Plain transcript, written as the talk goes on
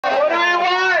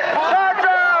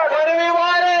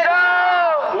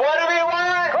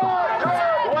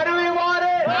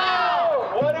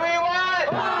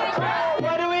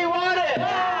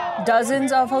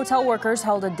Dozens of hotel workers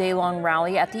held a day-long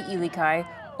rally at the Ilikai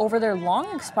over their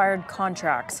long-expired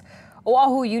contracts.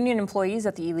 Oahu union employees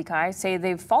at the Ilikai say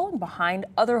they've fallen behind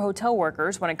other hotel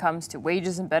workers when it comes to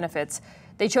wages and benefits.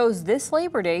 They chose this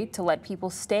Labor Day to let people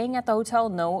staying at the hotel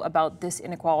know about this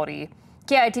inequality.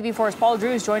 KITV4's Paul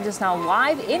Drews joins us now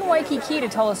live in Waikiki to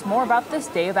tell us more about this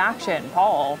day of action.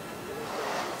 Paul.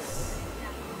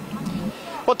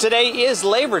 Well, today is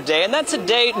Labor Day, and that's a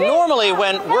day normally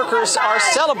when workers are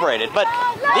celebrated. But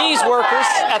these workers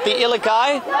at the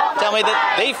Ilikai tell me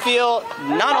that they feel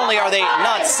not only are they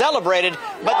not celebrated,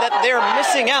 but that they're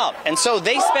missing out. And so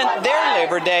they spent their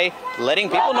Labor Day letting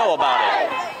people know about it.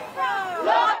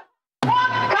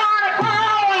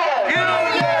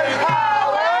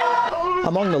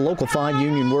 Among the Local 5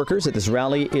 union workers at this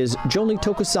rally is Jolie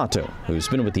Tokusato, who's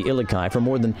been with the Ilikai for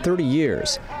more than 30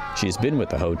 years. She's been with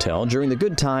the hotel during the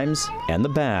good times and the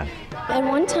bad. At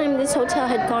one time, this hotel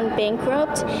had gone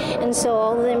bankrupt, and so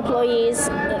all the employees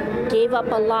gave up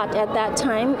a lot at that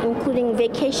time, including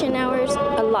vacation hours,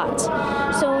 a lot.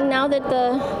 So now that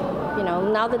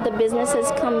the business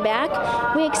has come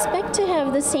back, we expect to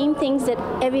have the same things that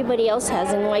everybody else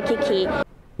has in Waikiki.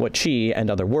 What she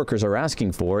and other workers are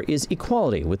asking for is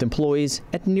equality with employees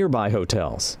at nearby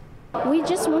hotels. We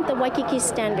just want the Waikiki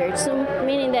standard, so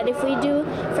meaning that if we do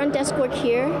front desk work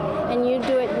here and you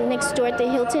do it next door at the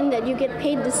Hilton, that you get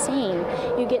paid the same.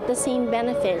 You get the same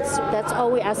benefits. That's all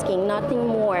we're asking, nothing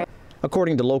more.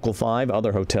 According to Local 5,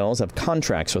 other hotels have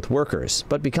contracts with workers,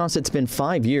 but because it's been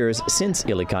 5 years since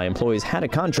Ilikai employees had a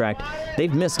contract,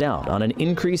 they've missed out on an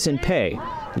increase in pay,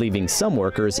 leaving some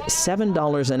workers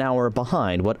 $7 an hour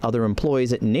behind what other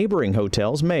employees at neighboring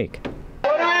hotels make.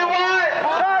 What do we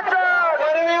want?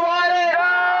 What do we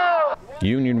want?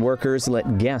 Union workers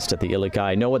let guests at the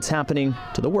Ilikai know what's happening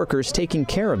to the workers taking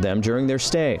care of them during their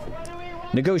stay.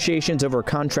 Negotiations over a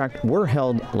contract were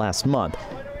held last month,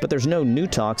 but there's no new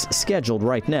talks scheduled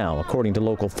right now, according to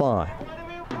Local 5.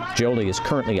 Jolie is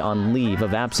currently on leave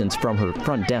of absence from her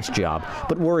front desk job,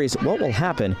 but worries what will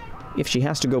happen if she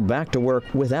has to go back to work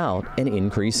without an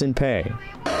increase in pay.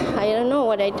 I don't know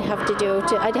what I'd have to do.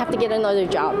 I'd have to get another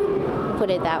job,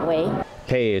 put it that way.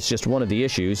 Pay is just one of the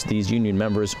issues these union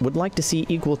members would like to see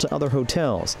equal to other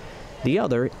hotels. The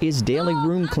other is daily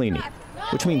room cleaning,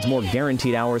 which means more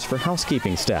guaranteed hours for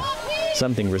housekeeping staff,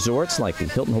 something resorts like the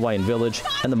Hilton Hawaiian Village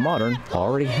and the Modern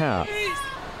already have.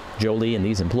 Jolie and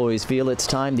these employees feel it's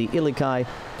time the Ilikai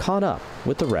caught up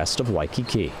with the rest of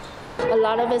Waikiki. A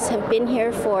lot of us have been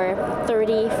here for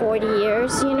 30, 40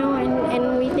 years,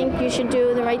 and we think you should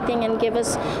do the right thing and give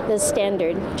us the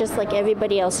standard, just like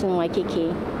everybody else in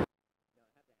Waikiki.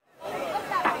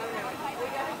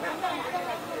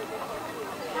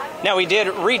 Now, we did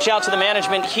reach out to the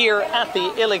management here at the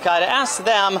Ilikai to ask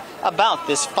them about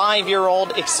this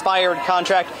 5-year-old expired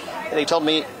contract. They told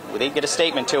me they'd get a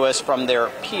statement to us from their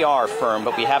PR firm,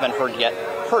 but we haven't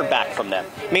heard back from them.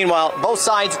 Meanwhile, both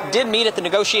sides did meet at the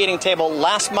negotiating table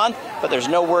last month, but there's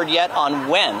no word yet on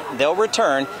when they'll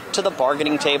return to the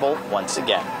bargaining table once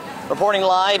again. Reporting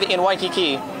live in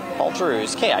Waikiki, Paul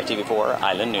Drews, KITV4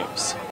 Island News.